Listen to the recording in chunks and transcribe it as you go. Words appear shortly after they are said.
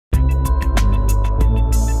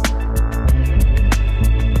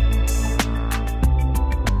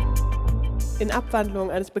In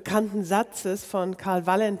Abwandlung eines bekannten Satzes von Karl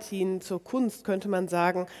Valentin zur Kunst könnte man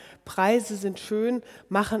sagen, Preise sind schön,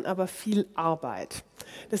 machen aber viel Arbeit.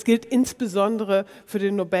 Das gilt insbesondere für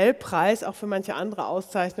den Nobelpreis, auch für manche andere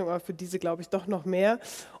Auszeichnungen, aber für diese glaube ich doch noch mehr.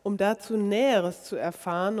 Um dazu Näheres zu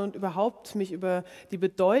erfahren und überhaupt mich über die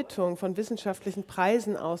Bedeutung von wissenschaftlichen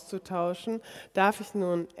Preisen auszutauschen, darf ich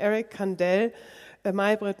nun Kandel,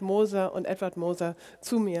 May-Britt Moser und Edvard Moser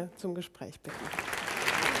zu mir zum Gespräch bitten.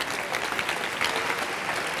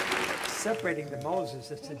 Separating the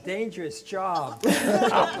Mosers, it's a dangerous job.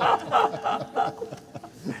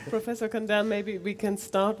 Professor Kandel, maybe we can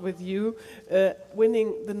start with you.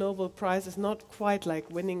 Winning the Nobel Prize is not quite like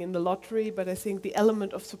winning in the lottery, but I think the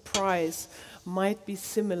element of surprise might be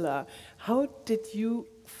similar. How did you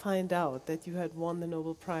find out that you had won the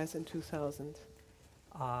Nobel Prize in 2000?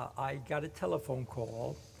 I got a telephone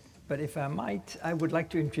call, but if I might, I would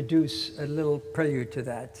like to introduce a little prelude to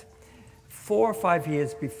that. 4 or 5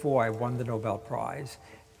 years before I won the Nobel Prize,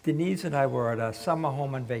 Denise and I were at a summer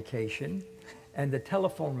home on vacation, and the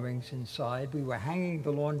telephone rings inside. We were hanging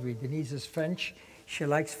the laundry. Denise is French. She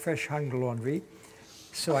likes fresh hung laundry.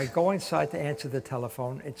 So I go inside to answer the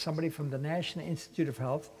telephone. It's somebody from the National Institute of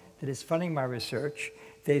Health that is funding my research.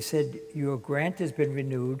 They said, your grant has been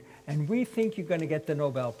renewed, and we think you're going to get the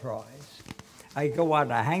Nobel Prize. I go out,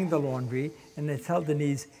 I hang the laundry, and I tell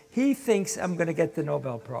Denise, he thinks I'm going to get the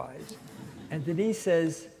Nobel Prize. And Denise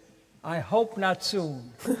says, I hope not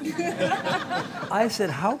soon. I said,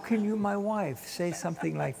 how can you, my wife, say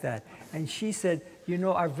something like that? And she said, you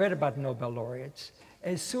know, I've read about Nobel laureates.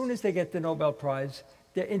 As soon as they get the Nobel Prize,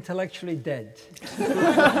 they're intellectually dead.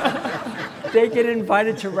 They get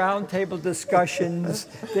invited to roundtable discussions,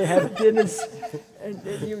 they have dinners, and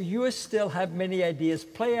you still have many ideas.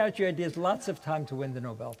 Play out your ideas, lots of time to win the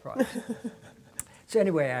Nobel Prize. So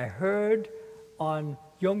anyway, I heard on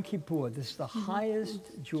Yom Kippur, this is the highest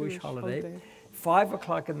Jewish holiday, 5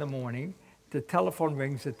 o'clock in the morning, the telephone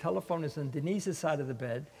rings, the telephone is on Denise's side of the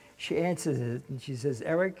bed, she answers it and she says,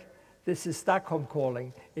 Eric, this is Stockholm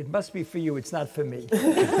calling, it must be for you, it's not for me.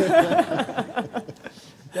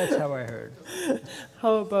 That's how I heard.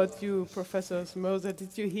 How about you, Professor Moser?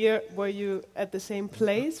 Did you hear, were you at the same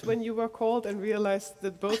place when you were called and realized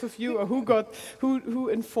that both of you, or who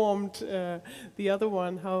informed the other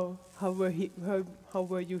one? How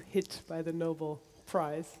were you hit by the Nobel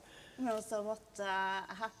Prize? No, so what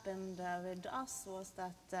happened with us was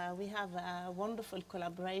that we have a wonderful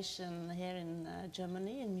collaboration here in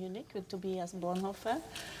Germany, in Munich, with Tobias Bornhofer.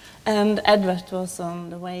 And Edvard was on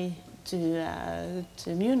the way to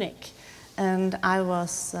Munich. And I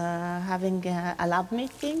was having a lab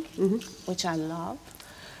meeting, which I love.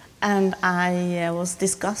 And I was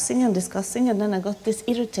discussing, and then I got this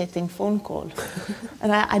irritating phone call.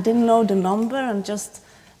 And I didn't know the number, and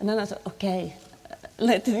then I thought, okay,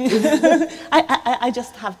 let me I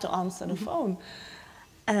just have to answer the phone.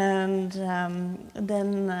 And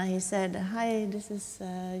then he said, hi, this is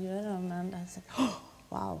Göran. And I said, oh,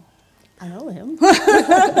 wow, I know him.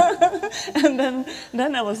 And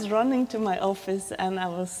then I was running to my office, and I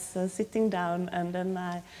was sitting down, and then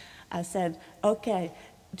I said, okay,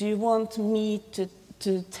 do you want me to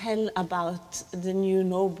tell about the new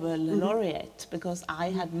Nobel laureate? Because I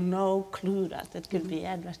had no clue that it could be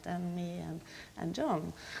Edvard and me and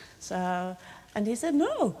John. So, and he said,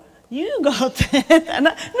 no, you got it. And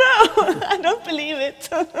no, I don't believe it.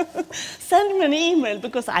 Send me an email,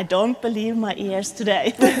 because I don't believe my ears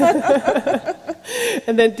today.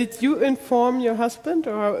 And then did you inform your husband,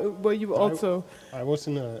 or were you also? I was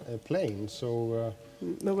in a plane, so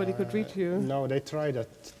nobody could reach you? No, they tried at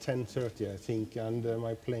 10:30, I think, and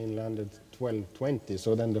my plane landed 12:20,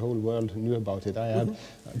 so then the whole world knew about it. I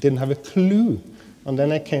didn't have a clue. And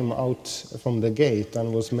then I came out from the gate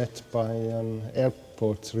and was met by an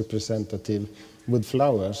airport representative with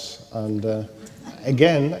flowers. And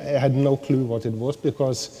again, I had no clue what it was,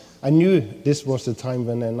 because I knew this was the time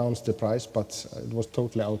when I announced the prize, but it was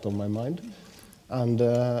totally out of my mind. And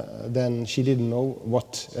then she didn't know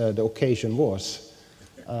what the occasion was.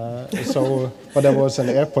 But there was an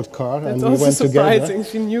airport car, and we went together. That's also surprising.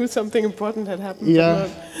 She knew something important had happened. Yeah,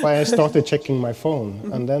 but I started checking my phone,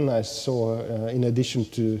 and then I saw, in addition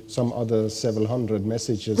to some other several hundred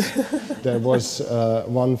messages, there was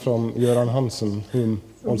one from Göran Hansen, whom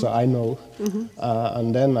also I know,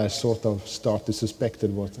 and then I sort of started to suspect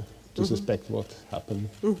what happened.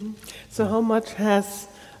 So how much has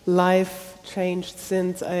life changed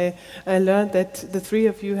since? I learned that the three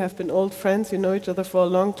of you have been old friends. You know each other for a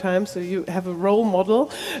long time, so you have a role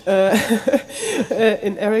model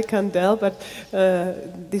in Eric Kandel. But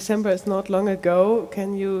December is not long ago.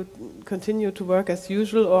 Can you continue to work as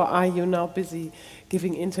usual, or are you now busy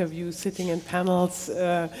giving interviews, sitting in panels?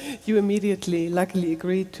 You immediately, luckily,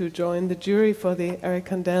 agreed to join the jury for the Eric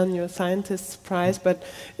Kandel Neuroscientists Prize. But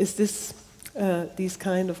is this these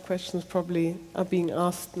kind of questions probably are being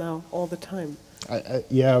asked now all the time?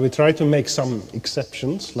 Yeah, we try to make some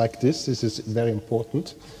exceptions like this. This is very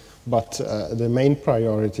important. But the main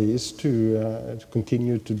priority is to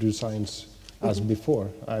continue to do science as before.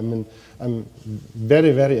 I mean, I'm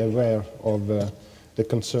very, very aware of the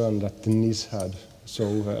concern that Denise had.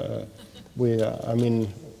 So I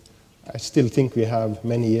mean, I still think we have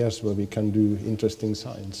many years where we can do interesting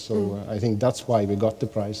science. So I think that's why we got the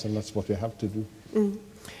prize, and that's what we have to do.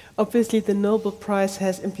 Obviously, the Nobel Prize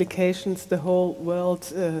has implications the whole world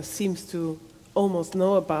seems to almost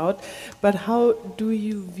know about. But how do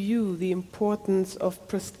you view the importance of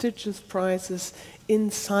prestigious prizes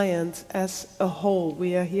in science as a whole?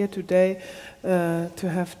 We are here today to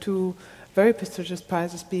have two very prestigious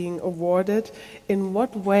prizes being awarded. In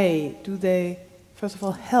what way do they, first of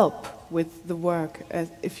all, help with the work as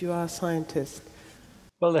if you are a scientist?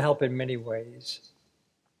 Well, they help in many ways.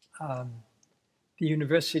 The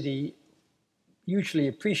university usually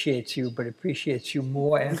appreciates you, but appreciates you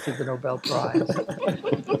more after the Nobel Prize.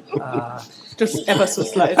 Just ever so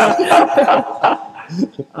slightly.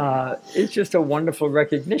 It's just a wonderful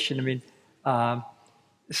recognition. I mean,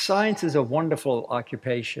 science is a wonderful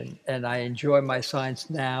occupation, and I enjoy my science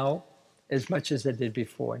now as much as I did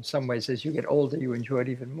before. In some ways, as you get older, you enjoy it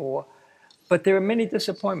even more. But there are many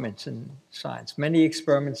disappointments in science. Many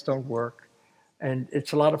experiments don't work, and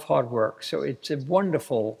it's a lot of hard work. So it's a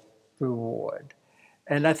wonderful reward.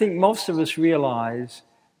 And I think most of us realize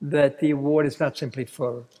that the award is not simply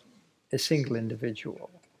for a single individual.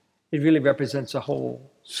 It really represents a whole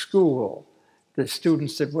school, the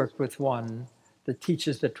students that worked with one, the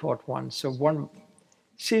teachers that taught one. So one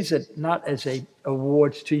sees it not as an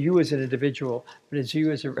award to you as an individual, but as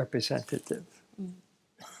you as a representative.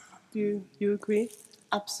 Do you agree?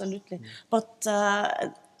 Absolutely. But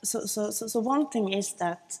so one thing is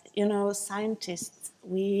that, you know, scientists,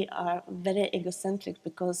 we are very egocentric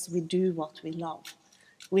because we do what we love.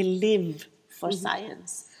 We live for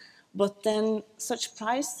science. But then such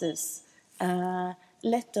prizes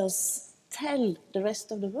let us tell the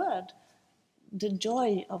rest of the world the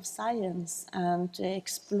joy of science and to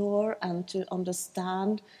explore and to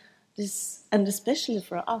understand this, and especially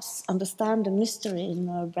for us, understand the mystery in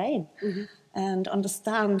our brain and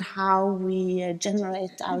understand how we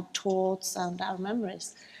generate our thoughts and our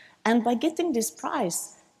memories. And by getting this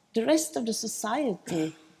prize, the rest of the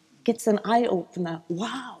society gets an eye-opener.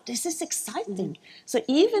 Wow, this is exciting. So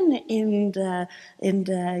even in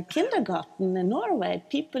the kindergarten in Norway,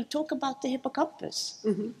 people talk about the hippocampus.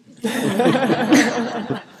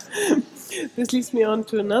 This leads me on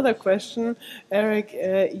to another question. Eric,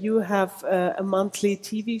 you have a monthly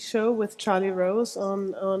TV show with Charlie Rose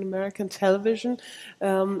on American television,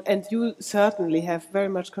 and you certainly have very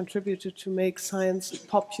much contributed to make science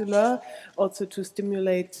popular, also to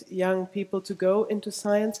stimulate young people to go into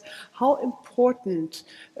science. How important,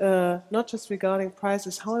 not just regarding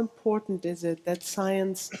prizes, how important is it that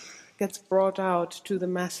science gets brought out to the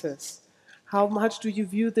masses? How much do you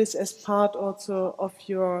view this as part also of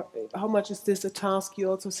your, how much is this a task you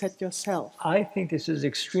also set yourself? I think this is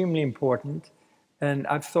extremely important, and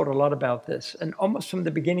I've thought a lot about this. And almost from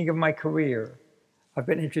the beginning of my career, I've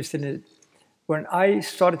been interested in it. When I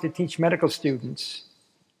started to teach medical students,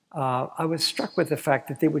 I was struck with the fact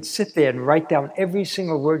that they would sit there and write down every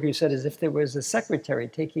single word you said as if there was a secretary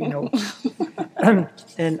taking notes.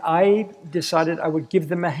 And I decided I would give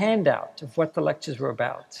them a handout of what the lectures were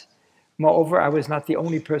about. Moreover, I was not the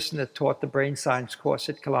only person that taught the brain science course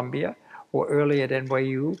at Columbia or early at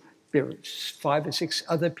NYU. There were 5 or 6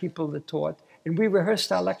 other people that taught, and we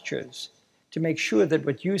rehearsed our lectures to make sure that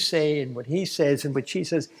what you say and what he says and what she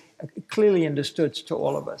says are clearly understood to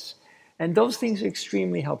all of us. And those things are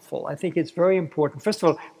extremely helpful. I think it's very important. First of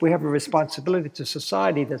all, we have a responsibility to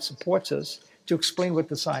society that supports us to explain what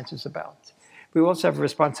the science is about. We also have a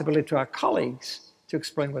responsibility to our colleagues to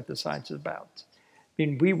explain what the science is about. I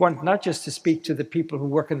mean, we want not just to speak to the people who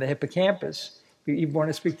work in the hippocampus, we even want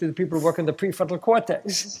to speak to the people who work in the prefrontal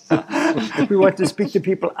cortex. We want to speak to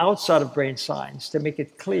people outside of brain science to make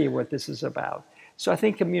it clear what this is about. So I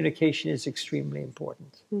think communication is extremely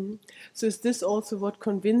important. So is this also what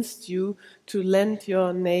convinced you to lend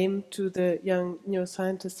your name to the Young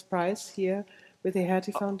Neuroscientists Prize here? with the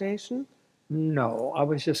Hertie Foundation? No, I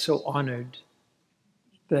was just so honored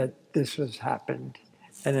that this was happened.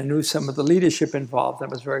 And I knew some of the leadership involved. I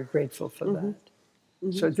was very grateful for that.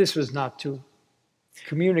 So this was not to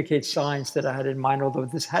communicate science that I had in mind, although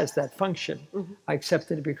this has that function. I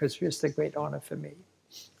accepted it because it was just a great honor for me.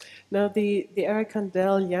 Now, the Eric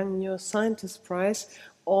Kandel Young Neuroscientist Prize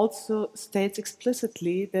also states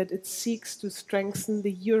explicitly that it seeks to strengthen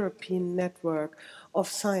the European network of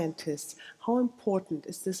scientists. How important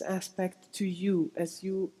is this aspect to you as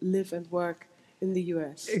you live and work in the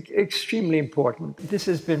US? Extremely important. This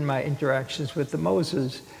has been my interactions with the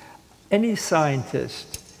Mosers. Any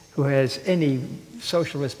scientist who has any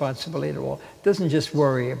social responsibility at all doesn't just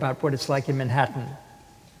worry about what it's like in Manhattan.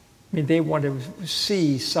 I mean, they want to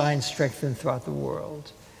see science strengthened throughout the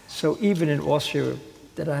world. So even in Austria,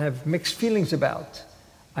 that I have mixed feelings about,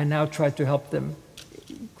 I now try to help them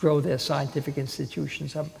grow their scientific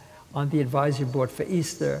institutions. I'm on the advisory board for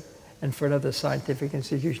Easter and for another scientific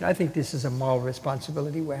institution. I think this is a moral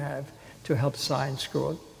responsibility we have to help science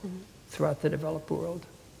grow throughout the developed world.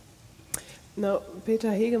 Now, Peter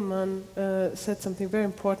Hegemann said something very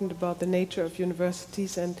important about the nature of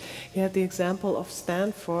universities, and he had the example of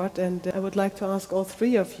Stanford, and I would like to ask all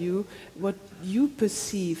three of you what you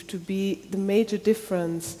perceive to be the major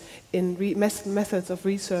difference in methods of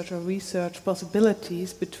research or research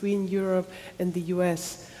possibilities between Europe and the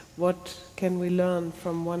US. What can we learn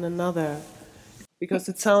from one another? Because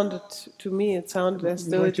it sounded, to me, as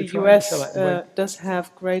though the US does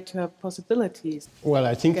have greater possibilities. Well,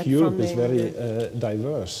 I think Europe is very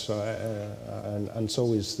diverse, and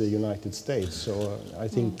so is the United States. So I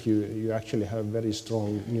think you actually have very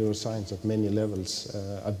strong neuroscience at many levels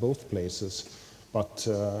at both places. But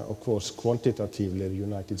of course, quantitatively, the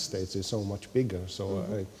United States is so much bigger. So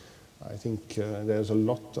I think there's a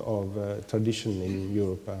lot of tradition in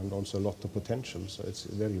Europe and also a lot of potential, so it's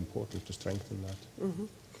very important to strengthen that.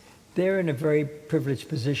 They're in a very privileged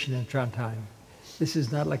position in Trondheim. This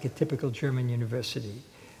is not like a typical German university.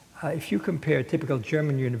 If you compare a typical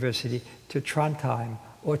German university to Trondheim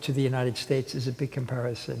or to the United States, is a big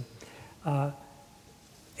comparison.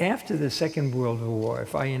 After the Second World War,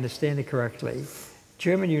 if I understand it correctly,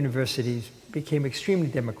 German universities became extremely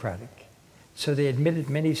democratic. So they admitted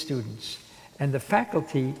many students, and the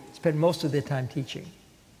faculty spent most of their time teaching.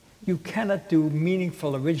 You cannot do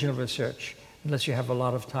meaningful original research unless you have a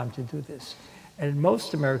lot of time to do this. And in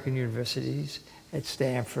most American universities, at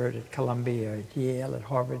Stanford, at Columbia, at Yale, at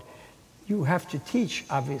Harvard, you have to teach,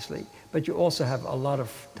 obviously, but you also have a lot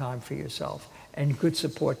of time for yourself and good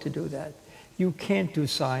support to do that. You can't do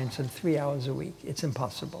science in 3 hours a week. It's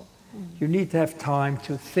impossible. You need to have time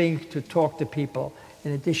to think, to talk to people,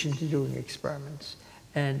 in addition to doing experiments.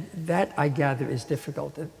 And that, I gather, is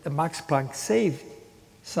difficult. The Max Planck saved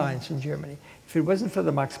science in Germany. If it wasn't for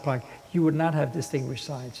the Max Planck, you would not have distinguished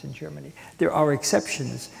science in Germany. There are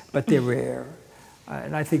exceptions, but they're rare.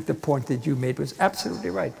 And I think the point that you made was absolutely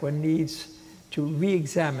right. One needs to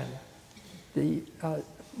re-examine the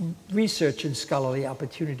research and scholarly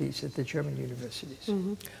opportunities at the German universities.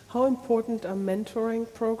 How important are mentoring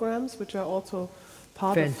programs, which are also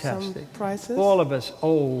part of some prizes? All of us,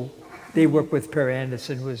 they work with Per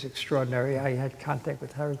Anderson, who is extraordinary. I had contact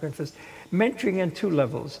with Harry Grenfell. Mentoring on 2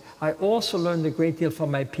 levels. I also learned a great deal from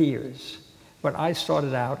my peers. When I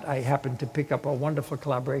started out, I happened to pick up a wonderful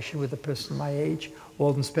collaboration with a person my age,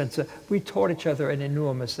 Alden Spencer. We taught each other an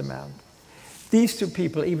enormous amount. These 2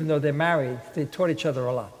 people, even though they're married, they taught each other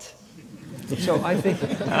a lot. So I think...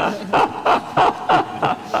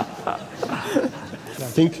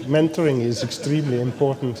 I think mentoring is extremely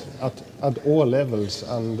important at all levels,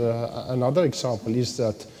 and another example is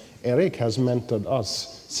that Eric has mentored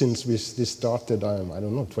us since this started, I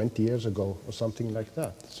don't know, 20 years ago or something like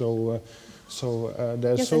that. So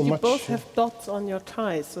there's yes, so and you much... both have dots on your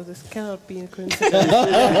ties, so this cannot be a coincidence.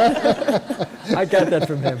 I got that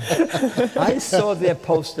from him. I saw their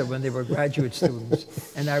poster when they were graduate students,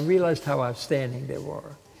 and I realized how outstanding they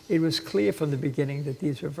were. It was clear from the beginning that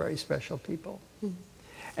these were very special people.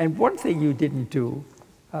 And one thing you didn't do,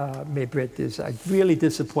 May-Britt, is it really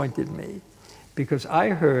disappointed me, because I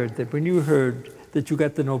heard that when you heard that you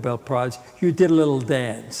got the Nobel Prize, you did a little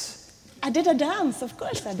dance. I did a dance, of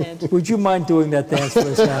course I did. Would you mind doing that dance for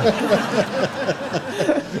us now?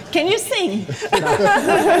 Can you sing?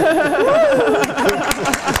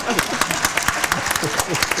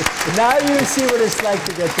 Now you see what it's like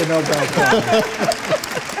to get the Nobel Prize.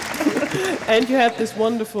 And you had this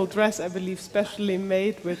wonderful dress, I believe, specially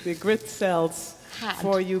made with the grid cells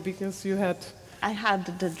for you, because you had... I had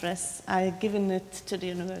the dress. I given it to the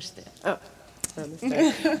university. Oh. I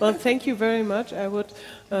understand. Well, thank you very much. I would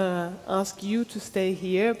ask you to stay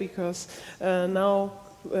here because now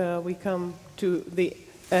we come to the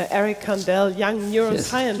Eric Kandel Young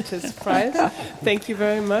Neuroscientist Prize. Thank you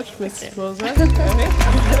very much, Mrs.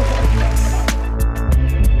 Moser.